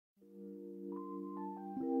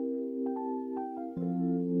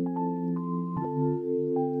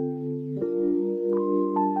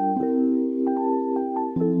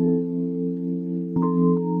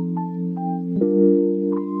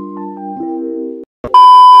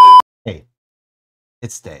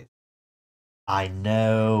It's Dave. I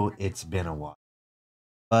know it's been a while,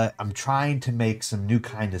 but I'm trying to make some new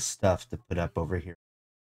kind of stuff to put up over here.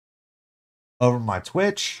 Over my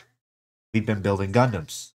Twitch, we've been building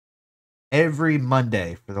Gundams every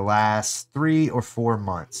Monday for the last 3 or 4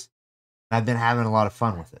 months. I've been having a lot of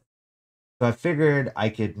fun with it. So I figured I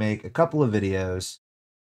could make a couple of videos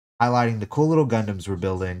highlighting the cool little Gundams we're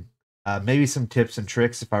building, maybe some tips and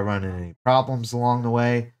tricks if I run into any problems along the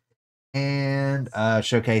way, and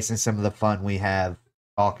showcasing some of the fun we have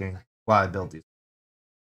talking while I build these.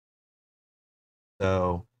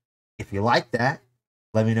 So if you like that,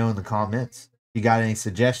 let me know in the comments. If you got any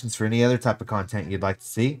suggestions for any other type of content you'd like to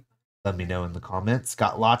see, let me know in the comments.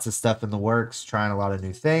 Got lots of stuff in the works, trying a lot of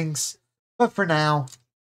new things. But for now,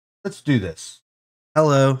 let's do this.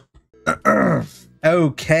 Hello.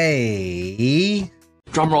 Okay.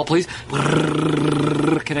 Drum roll, please.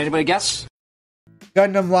 Can anybody guess?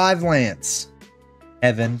 Gundam LiveLance.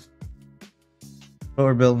 Heaven. What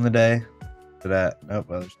we're building today. For that. Nope.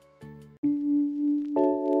 Others.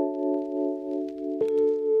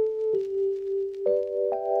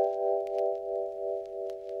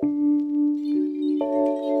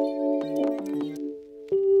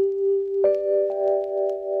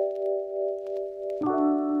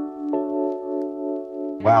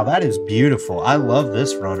 Wow, that is beautiful. I love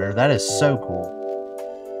this runner. That is so cool.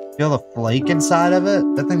 Feel the flake inside of it?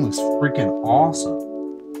 That thing looks freaking awesome.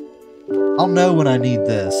 I'll know when I need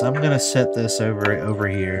this. I'm gonna set this over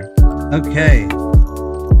here. Okay.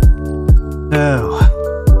 So.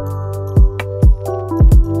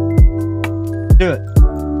 Do it.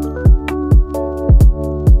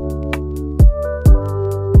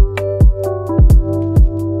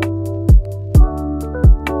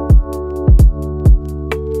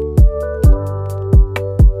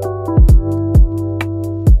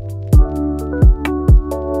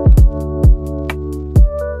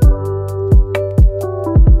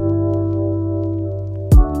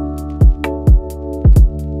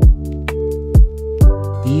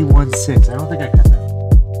 E16. I don't think I got that.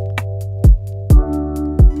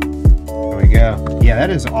 There we go. Yeah, that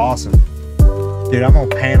is awesome. Dude, I'm gonna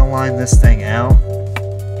panel line this thing out.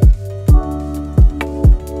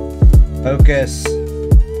 Focus.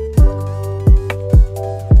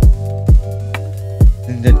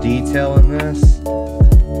 And the detail in this.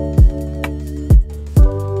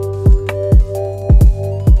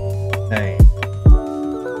 Dang.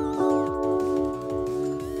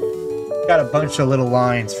 Got a bunch of little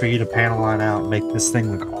lines for you to panel line out and make this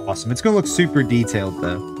thing look awesome. It's gonna look super detailed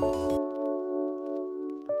though.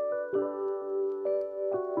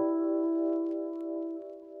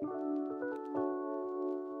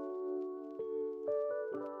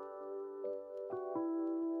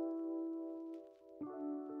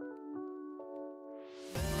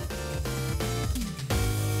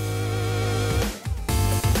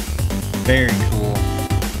 Very cool.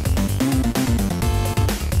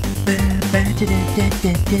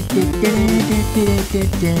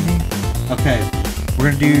 Okay, we're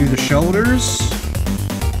gonna do the shoulders.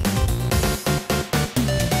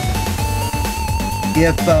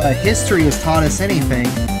 If history has taught us anything,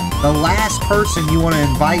 the last person you want to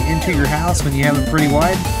invite into your house when you have a pretty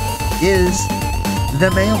wife is the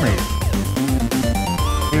mailman.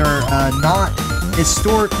 They are not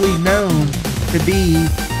historically known to be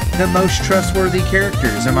the most trustworthy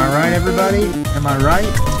characters. Am I right, everybody? Am I right?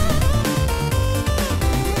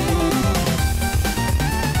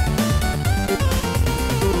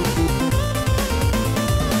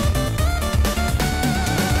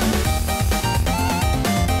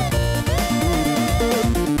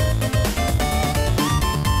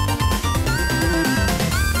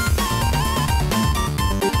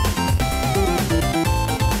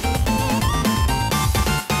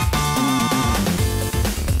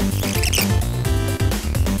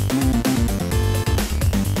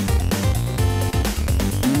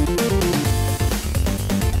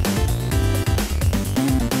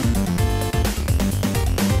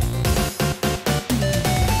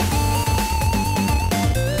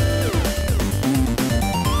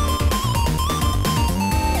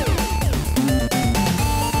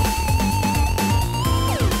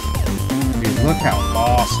 Look how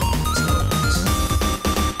awesome this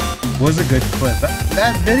looks. Was a good clip.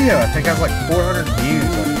 That video, I think, has like 400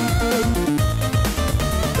 views.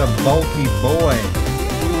 It's a bulky boy.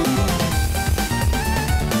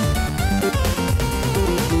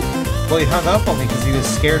 Well, he hung up on me because he was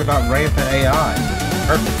scared about rampant AI.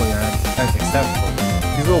 Perfectly acceptable.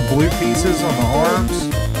 These little blue pieces on the arms,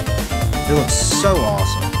 they look so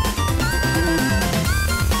awesome.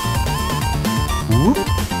 Whoop.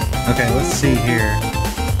 Okay, let's see here.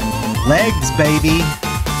 Legs, baby.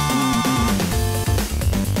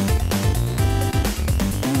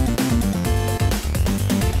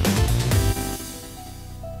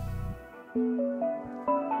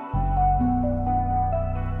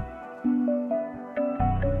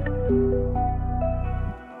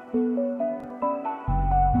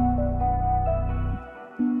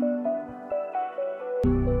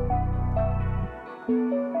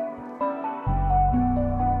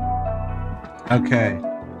 Okay.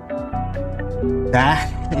 That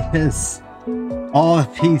is all the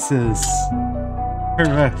pieces for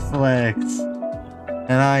both legs.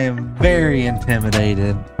 And I am very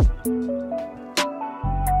intimidated.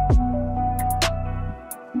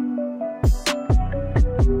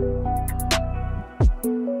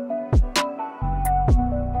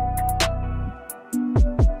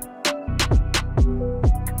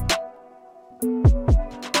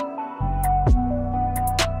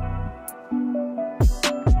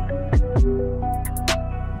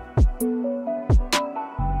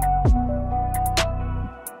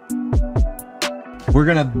 We're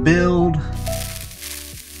gonna build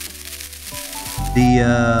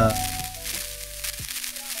the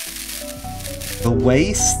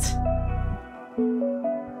waist.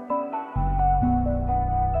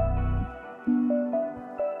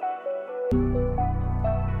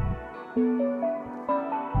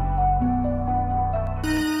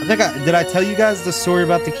 Did I tell you guys the story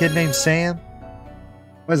about the kid named Sam?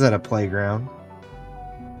 Was at a playground.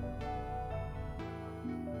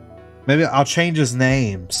 Maybe I'll change his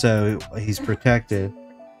name so he's protected.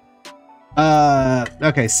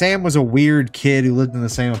 Okay, Sam was a weird kid who lived in the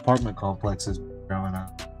same apartment complex as me growing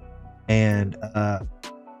up. And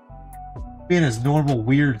being his normal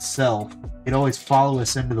weird self, he'd always follow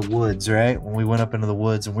us into the woods, right? When we went up into the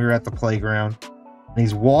woods and we were at the playground. And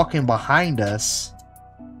he's walking behind us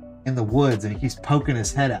in the woods and he keeps poking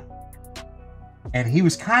his head out. And he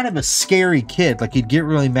was kind of a scary kid. Like, he'd get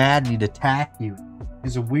really mad and he'd attack you.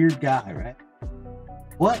 He's a weird guy, right?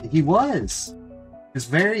 What? He was. He was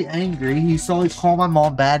very angry. He used to always call my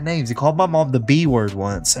mom bad names. He called my mom the B word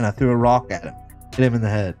once, and I threw a rock at him. Hit him in the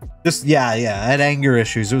head. Just, yeah. I had anger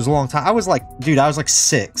issues. It was a long time. I was like, dude, I was like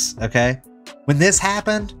 6, okay? When this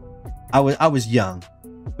happened, I was young.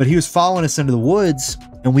 But he was following us into the woods,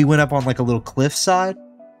 and we went up on like a little cliffside.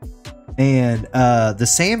 And the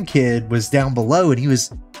Sam kid was down below, and he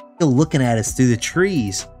was still looking at us through the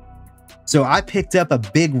trees. So I picked up a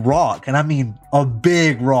big rock, and I mean a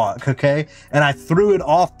big rock, okay? And I threw it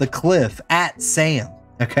off the cliff at Sam,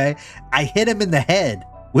 okay? I hit him in the head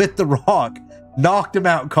with the rock, knocked him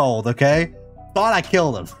out cold, okay? Thought I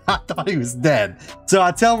killed him. I thought he was dead. So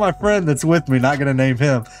I tell my friend that's with me, not gonna name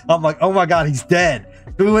him, I'm like, oh my God, he's dead.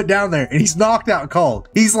 So we went down there, and he's knocked out cold.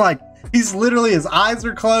 He's literally, his eyes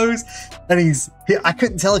are closed, and I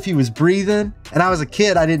couldn't tell if he was breathing, and I was a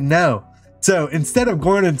kid, I didn't know. So instead of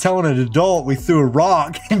going and telling an adult we threw a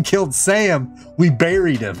rock and killed Sam, we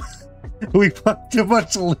buried him. We put a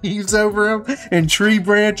bunch of leaves over him and tree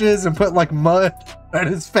branches and put like mud on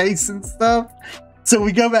his face and stuff. So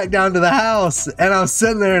we go back down to the house, and I was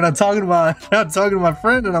sitting there and I'm talking to my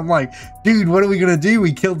friend, and I'm like, dude, what are we gonna do?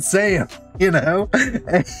 We killed Sam, you know?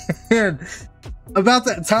 And about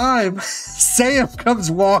that time, Sam comes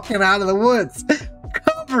walking out of the woods.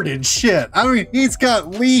 Covered in shit. I mean, he's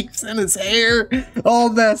got leaves in his hair, all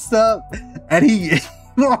messed up. And he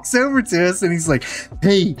walks over to us and he's like,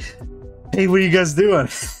 hey, what are you guys doing?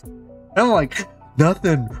 And I'm like,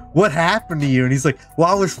 nothing. What happened to you? And he's like, well,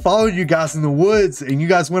 I was following you guys in the woods, and you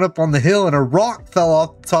guys went up on the hill, and a rock fell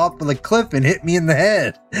off the top of the cliff and hit me in the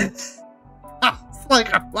head. I was like,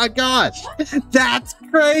 oh my gosh, that's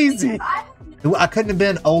crazy. I couldn't have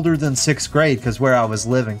been older than 6th grade because where I was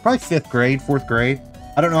living. Probably 5th grade, 4th grade.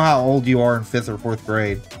 I don't know how old you are in 5th or 4th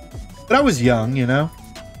grade. But I was young, you know.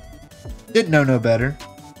 Didn't know no better.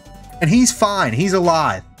 And he's fine. He's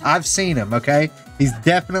alive. I've seen him, okay? He's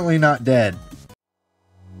definitely not dead.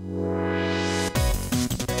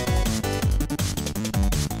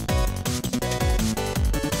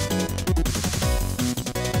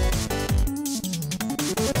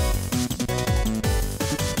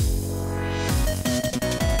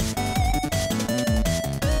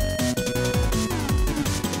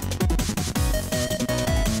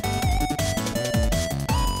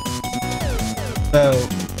 So,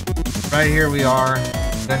 right here we are,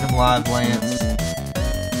 Gundam LiveLance.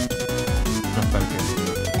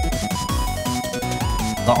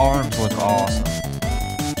 The arms look awesome.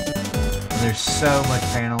 There's so much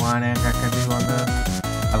panel lining I can do on this.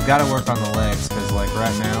 I've got to work on the legs, because like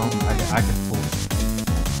right now, I can pull.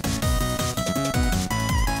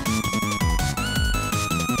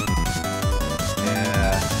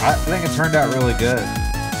 Yeah. I think it turned out really good.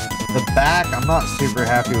 The back, I'm not super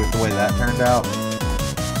happy with the way that turned out.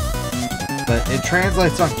 But it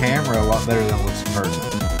translates on camera a lot better than it looks in person.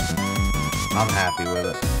 I'm happy with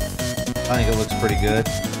it. I think it looks pretty good.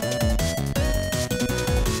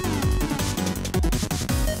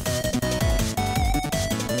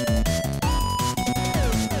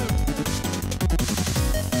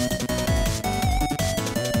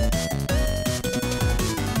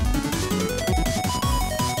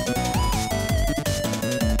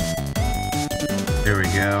 There we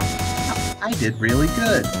go. I did really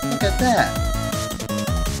good. Look at that.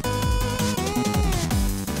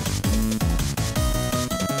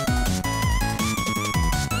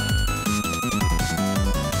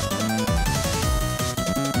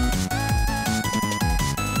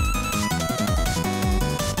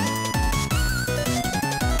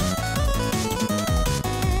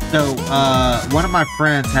 So, one of my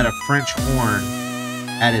friends had a French horn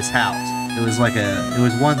at his house. It was like it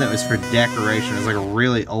was one that was for decoration. It was like a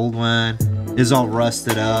really old one. It was all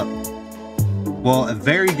rusted up. Well, a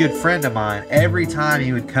very good friend of mine, every time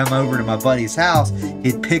he would come over to my buddy's house,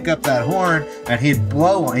 he'd pick up that horn and he'd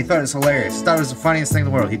blow on it. He thought it was hilarious. He thought it was the funniest thing in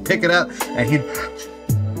the world. He'd pick it up and he'd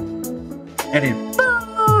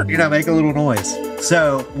you know, make a little noise.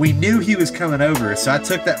 So we knew he was coming over. So I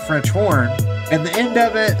took that French horn, and the end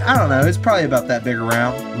of it, I don't know, it's probably about that big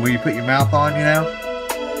around where you put your mouth on, you know?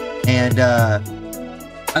 And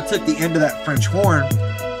I took the end of that French horn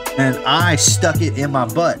and I stuck it in my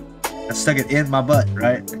butt. I stuck it in my butt,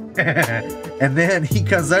 right? And then he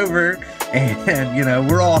comes over and, you know,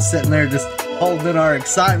 we're all sitting there just holding our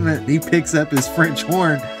excitement. He picks up his French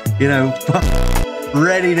horn, you know,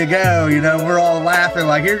 ready to go. You know, we're all laughing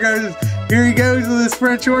like, here he goes with his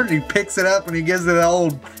French horn. And he picks it up and he gives it an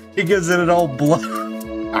old blow.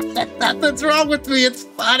 Nothing's wrong with me. It's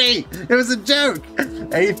funny. It was a joke.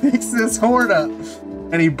 And he picks this horn up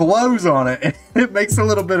and he blows on it. And it makes a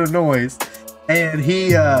little bit of noise. And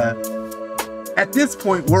he, at this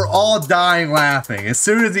point, we're all dying laughing. As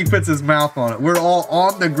soon as he puts his mouth on it, we're all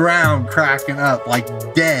on the ground cracking up,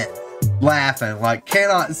 like dead, laughing, like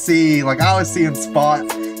cannot see. Like I was seeing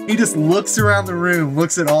spots. He just looks around the room,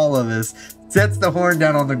 looks at all of us, sets the horn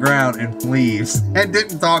down on the ground and leaves, and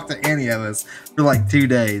didn't talk to any of us for like 2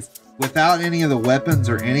 days. Without any of the weapons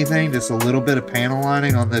or anything, just a little bit of panel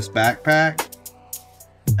lining on this backpack.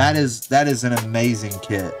 That is an amazing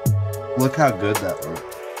kit. Look how good that looks.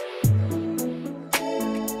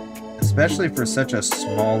 Especially for such a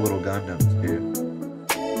small little Gundam, too.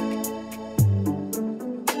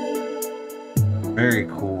 Very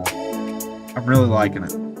cool. I'm really liking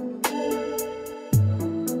it.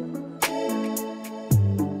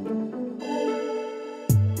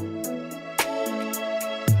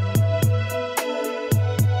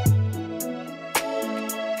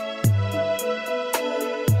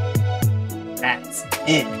 That's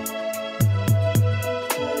it.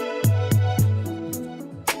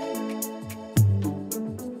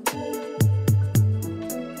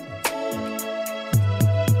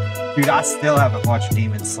 Dude, I still haven't watched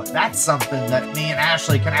Demon Slayer. That's something that me and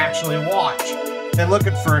Ashley can actually watch. Been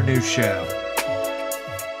looking for a new show.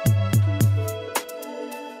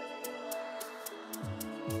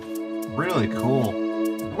 Really cool.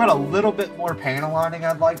 I've got a little bit more panel lining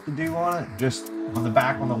I'd like to do on it. Just on the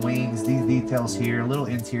back on the wings, these details here, little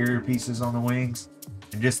interior pieces on the wings,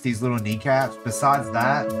 and just these little kneecaps. Besides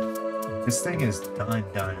that, this thing is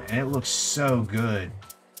done, and it looks so good.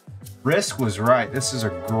 Risk was right. This is a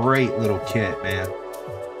great little kit, man.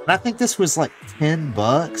 And I think this was like 10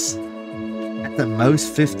 bucks. At the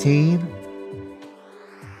most 15.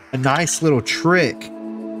 A nice little trick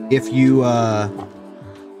if you,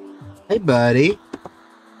 hey buddy.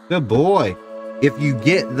 Good boy. If you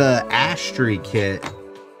get the Astri kit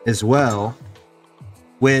as well,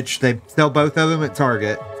 which they sell both of them at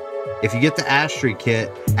Target. If you get the Astri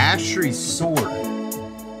kit, Astri's sword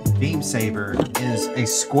beam saber is a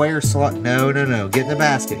square slot. No. Get in the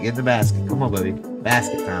basket. Get in the basket. Come on, baby.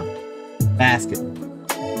 Basket time. Basket.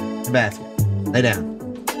 The basket. Lay down.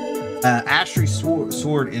 Astri's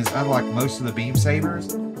sword is unlike most of the beam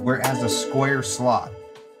sabers, where it has a square slot.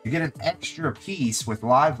 You get an extra piece with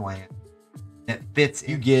LiveLance that fits.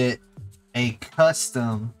 You get a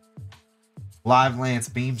custom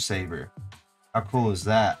LiveLance beam saber. How cool is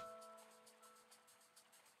that?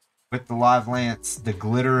 With the LiveLance, the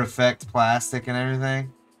glitter effect plastic and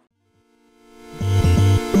everything.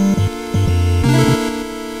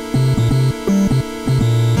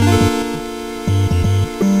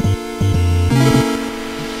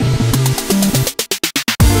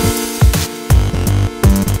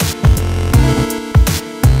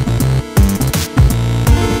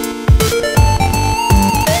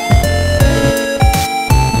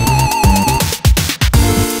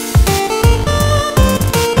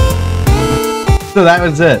 So that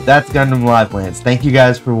was it. That's Gundam LiveLance. Thank you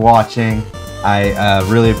guys for watching. I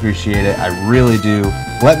really appreciate it. I really do.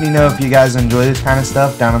 Let me know if you guys enjoy this kind of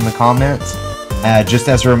stuff down in the comments. Just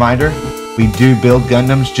as a reminder, we do build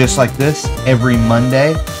Gundams just like this every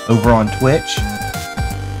Monday over on Twitch,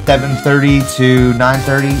 7:30 to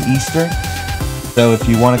 9:30 Eastern. So if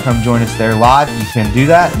you want to come join us there live, you can do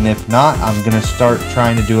that. And if not, I'm going to start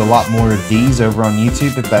trying to do a lot more of these over on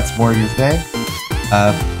YouTube if that's more your thing.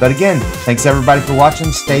 But again, thanks everybody for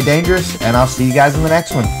watching. Stay dangerous, and I'll see you guys in the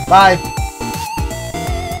next one. Bye!